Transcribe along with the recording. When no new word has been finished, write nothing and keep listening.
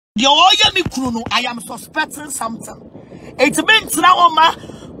The oil me kunu, I am suspecting something. It means now ma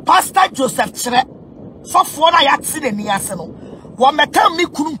Pastor Joseph Chere. So for I accident ni aseno. Wa meka me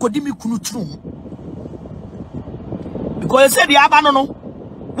kunu kodi me kunu trum. Because say the abano no.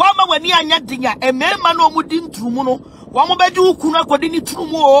 Wa ma wani anya dinya e mema no mu din trum no. Wa mo beji kunu kodi ni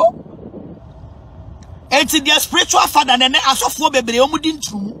trum o. Enti their spiritual father nene asofo bebre o mu din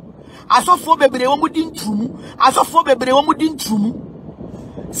trum. Asofo bebre o mu din trum. Asofo bebre o mu din trum.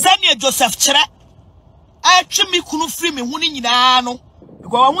 Senior Joseph Chere. I me kunu free me huni nyina no.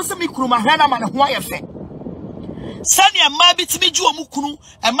 Because I want to make room a hand man who I fe. Sanya mabi to me ju omukunu,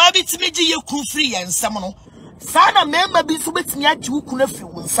 and mabi to me ji kunu free and samono. Sana member be so with me at you kunu free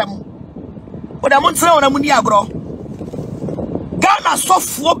with some. But I want to know on a muniagro. Ghana so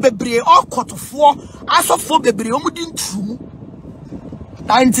for bebre or quarter four, I saw for bebre omudin true.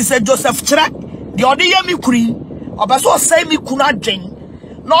 And said Joseph Chere, the other year me queen, or so say me kuna jane.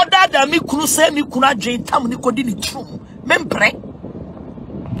 Not that me kunu say me kuna jane, tamuni kodini true. Membre.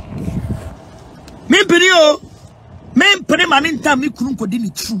 Mempere maninta mi kunu kodi ni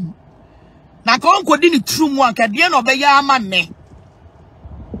true. Na ka on kodi ni true mu anka de na obeya amanne.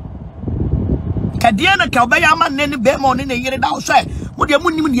 Ka de na ka obeya amanne ni be ma oni na yire da wo hwe. Mo de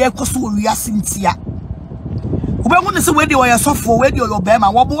munnim ne ekoso wiase ntia. Obe hu ne se we de wo yesofo we de wo be ma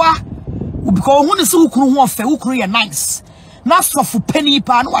wo boa. Because hu ne se ukunu ho ofe ukunu ye nice. Na sofo pani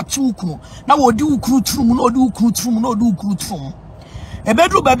pa na wa chi ukunu. Na wo di ukunu true mu na odi ukunu true mu na odi ukunu true.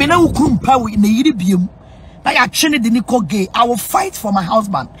 Ebedru baby na ukunu mpa we na yiri biem. Now you actually didn't call gay. I will fight for my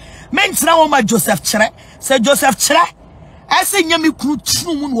husband. Men now my Joseph Chere. Say Joseph Chere. I say nyami kunu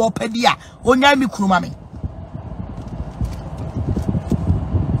true mun wo pedia. O nyami kunu mami.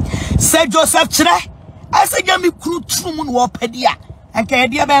 Say Joseph Chere. I say nyami kunu true mun wo pedia. And kaya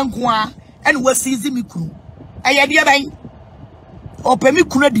dia ben kwa. And we seize mi kunu. Aya dia ben. O pe mi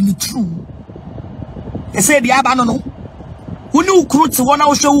kunu di ni true. They say dia ba no no. Unu kunu ti wona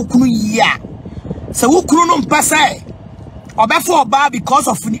wo hwe kunu ya. Se ukunu no mpase obefo oba because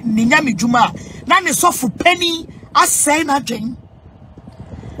of ninyami juma na ne sofu penny asay na dwen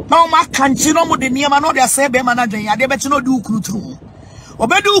na o ma kanchi no mo de niam na o de asay be ma na dwen ade beti no de ukunu trum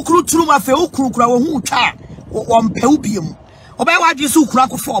obedi ukunu trum afa ukunu kura wo hu twa wo mpe ubiem oba wa dwe su ukunu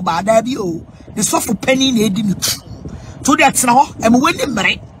akofo oba da bi o the sofu penny na edi ni trum to de atena ho em weni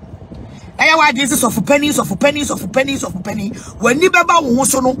mmere aya wa dwe sofu penny wani beba wo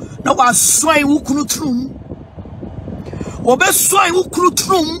so no na wa soan ukunu trum obe soan ukunu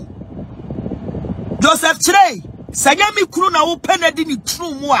trum Joseph Chere sanya mi kunu na wo penadi ni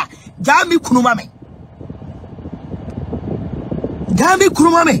trum a ja mi kunu mame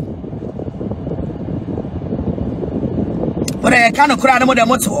ore ka no kura na mo de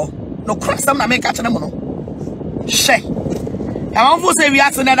moto no kura sam na me ka tena mo no she ya won fo se wi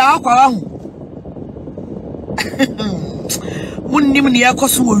atena da akwa hu Munnim ne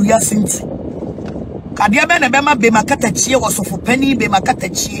yakoso wo wiase nti kadia be na be ma be makatachie wo sofo pani be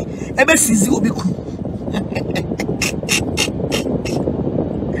makatachie ebe sizi obi ku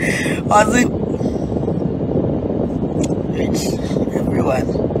everyone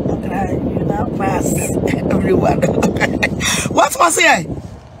you now pass everyone what was here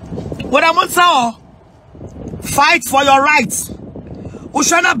what am I saying fight for your rights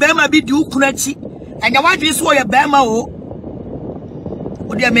ushana be ma bi di ukunachi anya wadwe so ye be ma o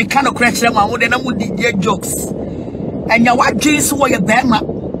odi a mechanic crash them and na mu DJ jokes and ya what dreams for your bema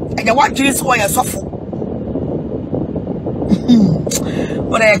and ya what dreams for your sofo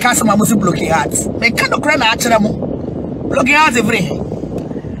but I can't my must blocking hearts mechanic crash na achira mo blocking hearts everything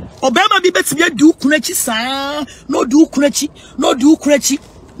obema bi betime du kunachi sa no du kunachi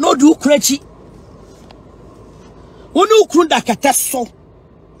onu ukunda kateso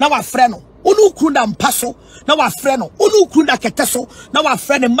na wa freno onu ukunda mpaso na wa freno onu ukunda keteso na wa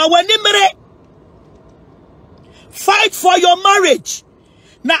freno ma wani mere fight for your marriage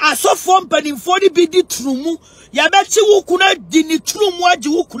na asofo mpanimfo ni bi di trumu ya bechi wukuna di ni trumu aji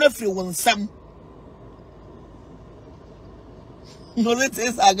wukuna free wonsam no let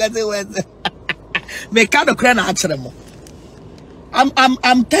us agate weze me kado kra na achire mo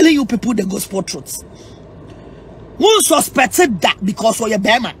I'm telling you people the gospel truth. Who suspected that because of your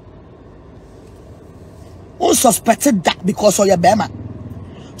bema? Who suspected that because of your bema?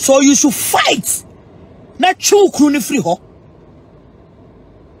 So you should fight. Not true crony free ho.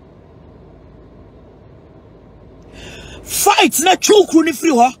 Fight not true crony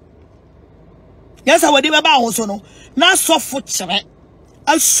free ho. Yes, I would never buy also no. Now soft foot chere.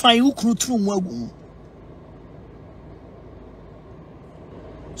 I saw you crew through wagon.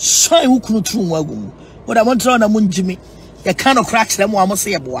 Shine who crew through wagon. But I want to run a moon Jimmy. You cannot crack them one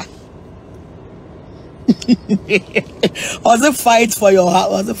say boy. Was a fight for your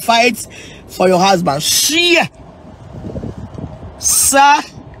husband. She sir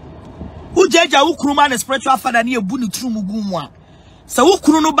who judge a ukruma and spiritual father near Buni Trumugumwa. So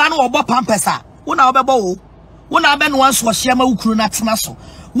ukru no ban or pampesa. One hour bow. One hour ben once was Shama Ukruna Tinaso.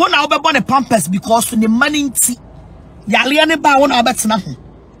 1 hour born a pampers because when the money tea Yaliane ba 1 hour bet nothing.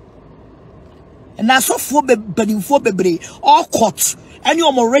 And that's so for baby all court any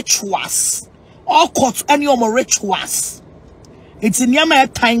more rituals. All court any more rituals. It's in Yama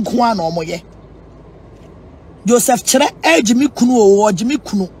time kwan or more. Joseph Chere Jimmy Kunu or Jimmy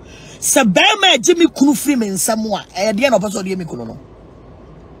Kunu. Sabama Jimmy Kunu Freeman somewhere at the end of us or Jimmy Kuno.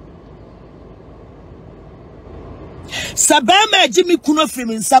 Sabama Jimmy Kuno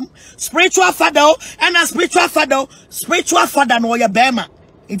Freeman some spiritual father and a spiritual father no ya bema.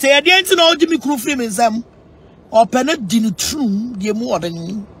 It's a idea to know Jimmy Kunu Freeman some or pennet dinu true the more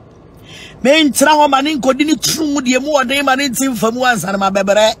than main trauma manin continue true the more than man in from once and my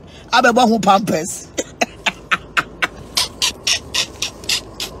baby Abba who pampers.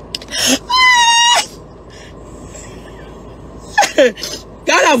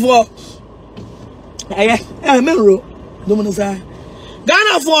 Ghana for Mero, Dominica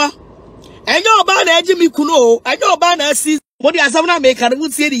Ghana for and your banner Jimmy Kuno, and your banner sees what the Asana make and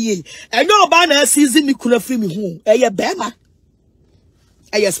would say the ye, and your banner sees me could have free me home, a bema,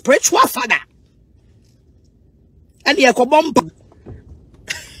 a spiritual father, and ye come bump.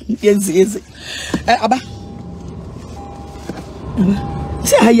 Yes, Abba.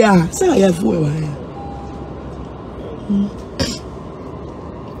 Say for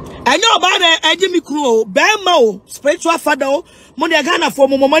I know about a Jimmy Crow, Bamo, spiritual father, money Ghana for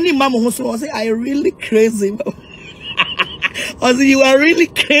money, Mamma, who say, I really crazy. I say, you are really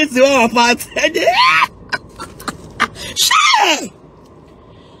crazy. Share.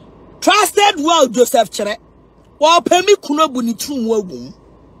 Trusted well, Joseph Chere. Well, Pemi Kuno Bunitum Wogum.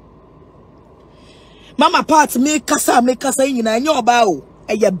 Mama part make kasa in a new bow.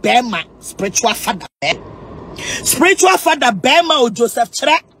 A Bema, spiritual father. Spiritual father, Bema or Joseph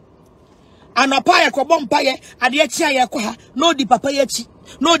Chere. And a pie paye, and yet ya kwa, no di papa yachi,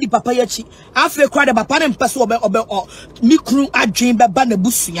 after cried about pan peso or mikru a dream by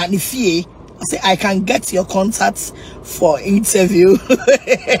banabusi and if ye, I say I can get your contacts for interview.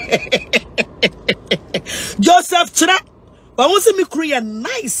 Joseph Chere, but once me create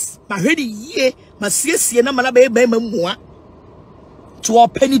nice, my ready ye, my CSC and my baby memoir to a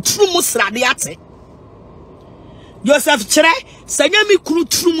penny true musradiate. Joseph Chere, Sayami Kru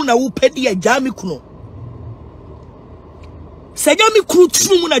Trumuna who pedi a Jami Kuno. Sayami Kru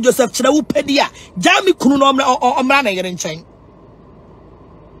Trumuna Joseph Chere who pedia, Jami Kuno or Mana in chain.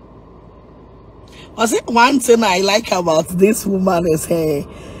 Was it one thing I like about this woman is her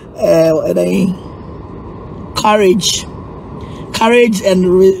courage and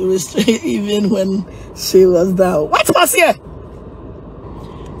restraint even when she was down. What was here?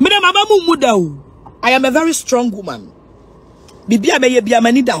 I am a very strong woman. And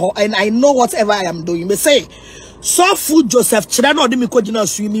I know whatever I am doing. Me say, so food Joseph Chere no de me ko gina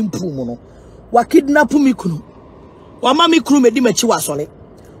swimming pool no. Wa kidnap me kunu. Wa ma me kunu me di me chi wasole.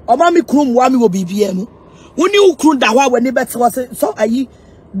 O ma me kunu wa me wo bibia no. Woni ukunu da ho wani bete wase so ayi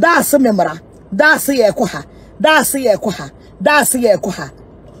da se memra. Da se ye ko ha. Da se ye ko ha. Da se ye ko ha.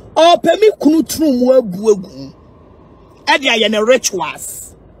 O pe me kunu tunu mu abu agu. E dia ye ne rituals.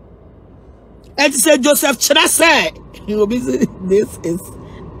 And said Joseph Chere say, this is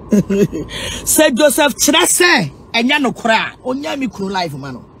said Joseph Chere say, and yano cry, on yami kunu life,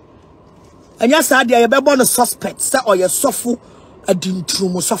 mano. And yes, I did a born a suspect, say, or your sofu, a dim true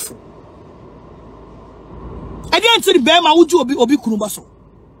musafu. I didn't say the bear, would you be kunubaso?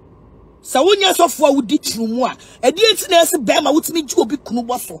 So when you're so far, would it true more? I didn't say the bear, would me to be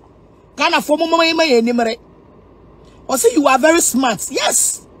kunubaso. Can I form my name? Or say you are very smart,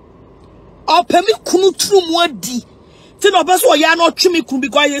 yes. Or pemi kunu true more di. Tin of us or ya not chimmy kun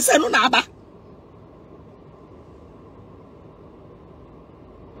because you say no naba.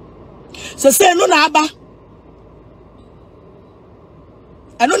 So say no naba.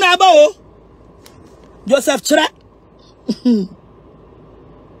 I no naba oh. Joseph Chere.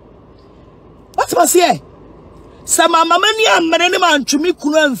 What was here? Some mama ni amene man chumi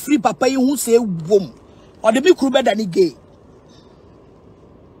kunu and free papa you who say wom. Or the big crew better than gay.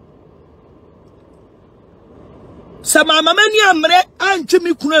 Some mama ni amre and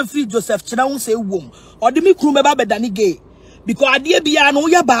Jimmy Kuno free Joseph Chere who say wom. Or the me crew better than gay. Because I dear be an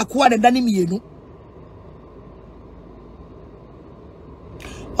oya backward and than me.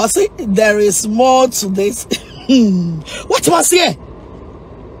 Or say there is more to this. What was here?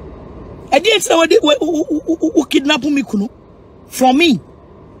 I didn't say what kidnap me kunu from me.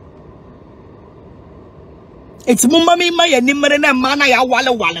 It's mumma me my nimmer and mana ya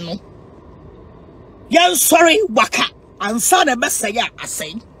walla no. Yan sorry waka and son a best say I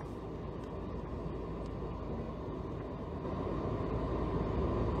say.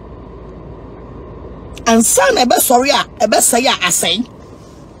 And son a best sorry a best say I say.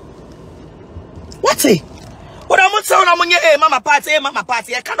 What's it? What I'm saying, I'm on your mama party,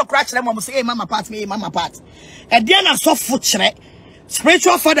 I cannot crash them. I'm saying, mama party. And then I saw foot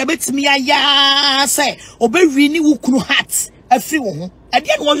spiritual father bits me, ya say, obey Rini Wukunu hats, a free one. And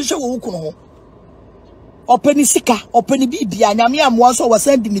then what you show Wukuno. Open Sika, open Bibi, and I am once was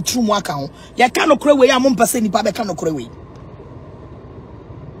sending the true account. Ya cannot cry away, I'm on passing the Baba cannot cry away.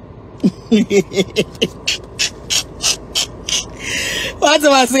 What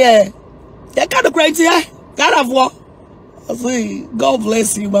do I say? Ya cannot cry here. God of war. I say, God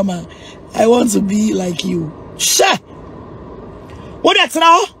bless you, Mama. I want to be like you. Sure. What that's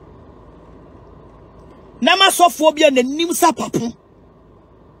now? Nama sophobia the nimsa papu.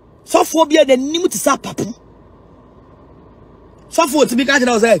 Sophobia the nimsa papu. Sophobia to be catching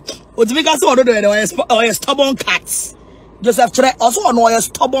us. What to be catching or a stubborn cats. Joseph Tre also on a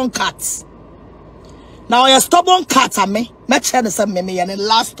stubborn cats. Now a stubborn cat, I me try to send me and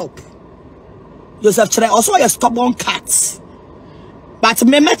last stop. Joseph Tre also a stubborn cat. But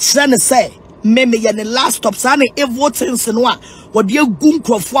me try to say, me and the last stop, son, evil things and what you goon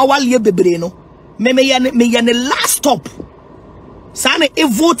crofwa while you be no. Me and the last stop. Son,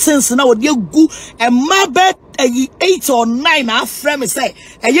 evil things now what you go and my bed 8 or 9 half frame say,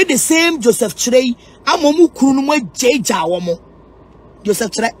 and you the same Joseph Tre. Amomu kunumwe jeja womo.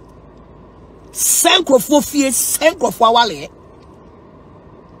 Joseph Tre. Senkrofo fie, senkrofo wale.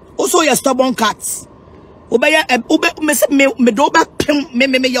 Also your stubborn cats. Me do back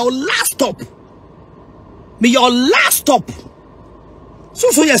me your last stop. Me your last stop.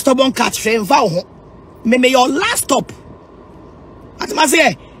 So your stubborn cat frame vow. Me your last stop. At ma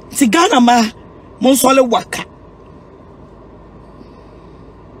say, Tigana ma monsole waka.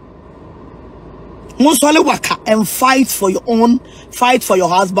 Monsole waka and fight for your own, fight for your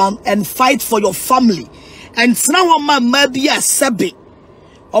husband, and fight for your family. And now ma be a sebe.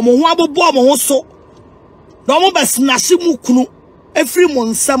 Omo wabo bo omo so. No mo be snatch mu kunu every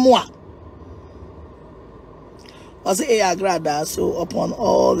month somewhere. I say agrada so upon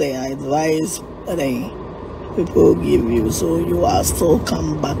all the advice that people give you, so you are still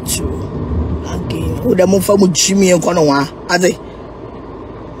come back to again. Who the move from Jimmy and Konoa? Are they?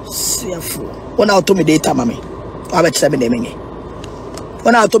 Seafool. When I told me data, mommy, I bet 7 days.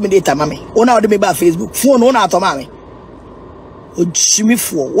 When I told me data, mommy, when I told me about Facebook, phone, when I told mommy, oh Jimmy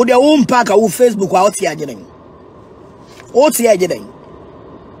fool, what their own pack of Facebook out here getting. What's here getting?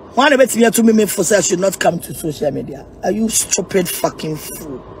 One of it here to me for sale should not come to social media. Are you stupid fucking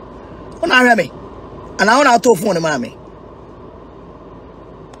fool? When I me, and I want to phone mommy.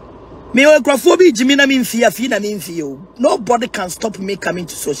 Me microphobia, Jimmy, I mean fear, nobody can stop me coming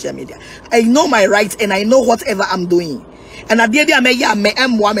to social media. I know my rights and I know whatever I'm doing. And at the end,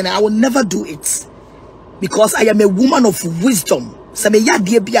 I will never do it. Because I am a woman of wisdom. So the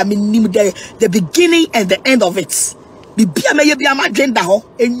beginning and the end of it.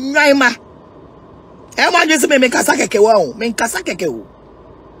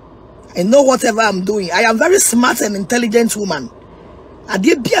 I know whatever I'm doing. I am very smart and intelligent woman. I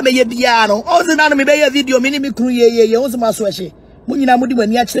did be a piano. All the name be a video, minimi ye, also my sweaty. Munamudi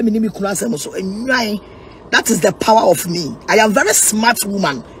when you actually minimi crasam so that is the power of me. I am very smart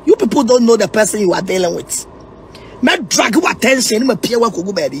woman. You people don't know the person you are dealing with. Me drag your attention, me pay work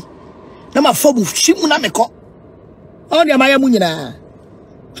go baby. Na ma fobu shimuna meko. Oh ya maya munyina.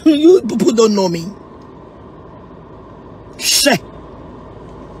 You people don't know me. She.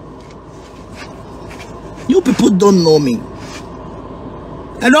 You people don't know me.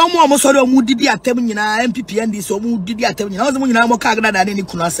 And no more sorry who did the attempt in MPP and this or who did the attempt. I was when I'm than any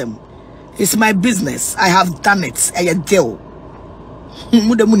kunasem. It's my business. I have done it. I deal.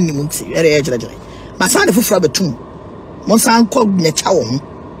 Muda Muni Munti, very edge. My son for Frabetum. Monsan called Netaum.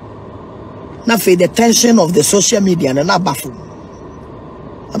 Not for the tension of the social media and not baffled.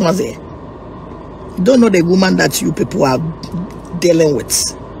 I'm not there. You don't know the woman that you people are dealing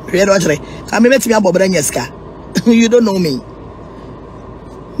with. You don't know me.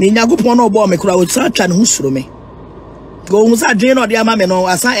 Me nyago pono obo me kura wo twa ne husuro me go hu sa dwen no de ama me no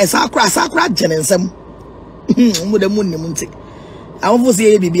asa kra jene nsem mu de mu nnim nti awofo se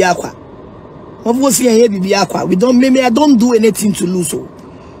ye bibia akwa we don't I don't do anything to lose.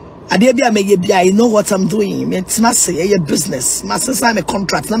 Ade bia me ye bia, I know what I'm doing. Me tina say a business. Ma say sign a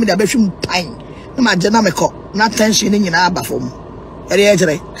contract. Na me dey behwem pan. Na ma je na me ko. Na tension ni nyina aba fom. Ere ye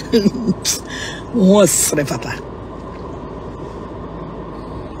jere. What's the papa?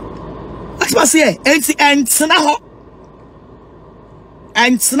 As ma say, enti entina ho.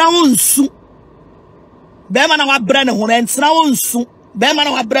 Entina wo nsu. Be ma na wa bra ne ho entina wo nsu. Be ma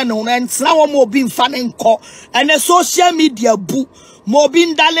na wa bra ne ho entina wo mo bi mfa ne nko. Ene social media bu.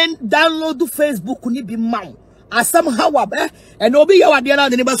 Mobin download to Facebook ni bi maw asam hawa and obi ya wade na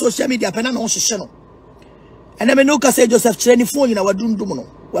de ba social media pena na ho hye no ene me no ka say Joseph kire ni phone na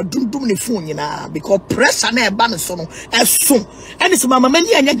wadundum ni phone na because pressure na e ba ne so no eso ene so mama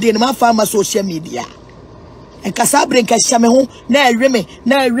mani anya de ne ma fa ma social media en kasa bre nka hye me ho na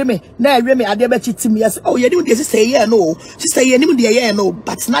eweme ade ba chitim yes oh ye ni de say ye no say ye ni de ye no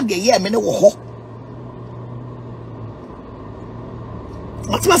but na de ye me ne wo ho.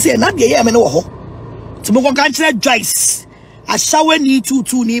 What must say? Not the me no ho. To me go country Joyce. A shower ni two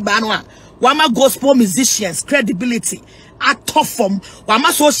ni banwa. Wama gospel musicians credibility. A top form.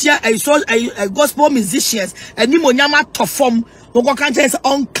 Wama social a gospel musicians. And ni mo nyama top form. Mo go country is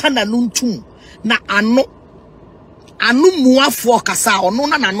on kana nuntum. Na ano mua for kasa ono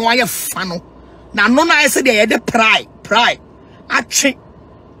na no aye fa no. Na no na say de pride. A chi.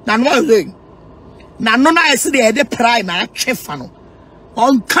 Na no aye. Na no na say de pride na chi fa no.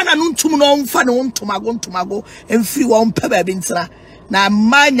 On kana nuntum no mfa ne ntomago emfiri wo mpa ba bi ntra na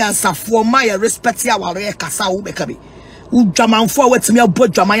manya safo ma ya respect ya ware kasa wo beka bi udwamanfo watimi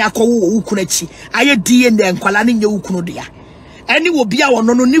abodwaman yakwo wo kunu achi aye die ne nkwala ne nye wo kunu dia eni wo bia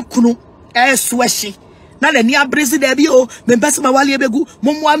wono no ne kunu eswehye na na ni abrezi da bi o me mpese ma wale ebegu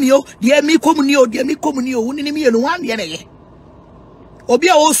momwa mi o de mi komuni o woni ni mi enu wan de na ye obi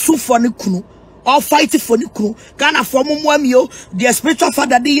a o sufo ne kunu all fight for the crew. Ghana for Mumwamio, the spiritual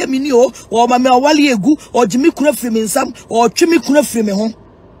father de Yaminio, or Mamma Wali Egu, or Jimmy Kuna from in some, or Jimmy Kuna from home.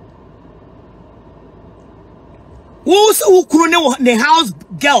 Who's who Kuno the house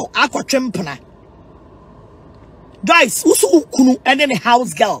girl, Aqua Trempana? Guys, who's who Kunu and then the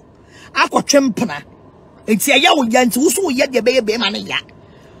house girl, Aqua Trempana? It's a young yant who's yet the baby money ya.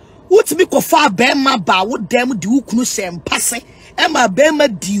 What's me ko far Bema ba, what damn do Kunu say and pass it? Emma Bema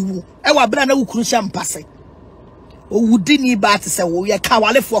diu, Ewa Brana ukunu shampase. O wudi ni ba te se wo ye ka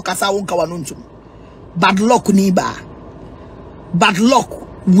wale fo kasa won ka wanuntum. Bad luck ni ba. Bad luck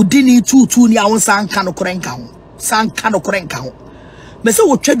wudi ni tutu ni awon san ka no korenka ho. San ka no korenka ho. Me se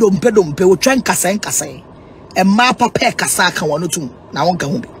wo twedompe wo twen kasa. E ma papa kasa ka wanuntum na won ka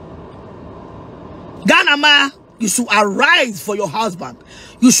ho bi. Ghana ma, you should arise for your husband.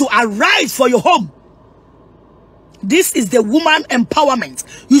 You should arise for your home. This is the woman empowerment.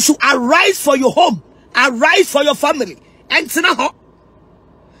 You should arise for your home. Arise for your family. And ho.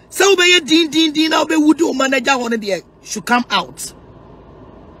 So be din now be wudu manager on there. You should come out.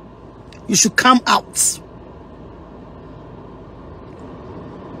 You should come out.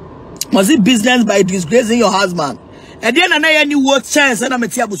 Was it business by disgracing your husband? And then I any word chance and I'm a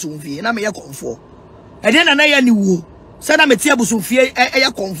tiabusumfi and I'm a comfort. And then I any woo. Said I'm a tiabusumfi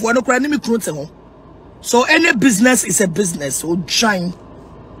a comfort no crying me crunch. So any business is a business. So shine.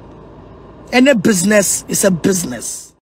 Any business is a business.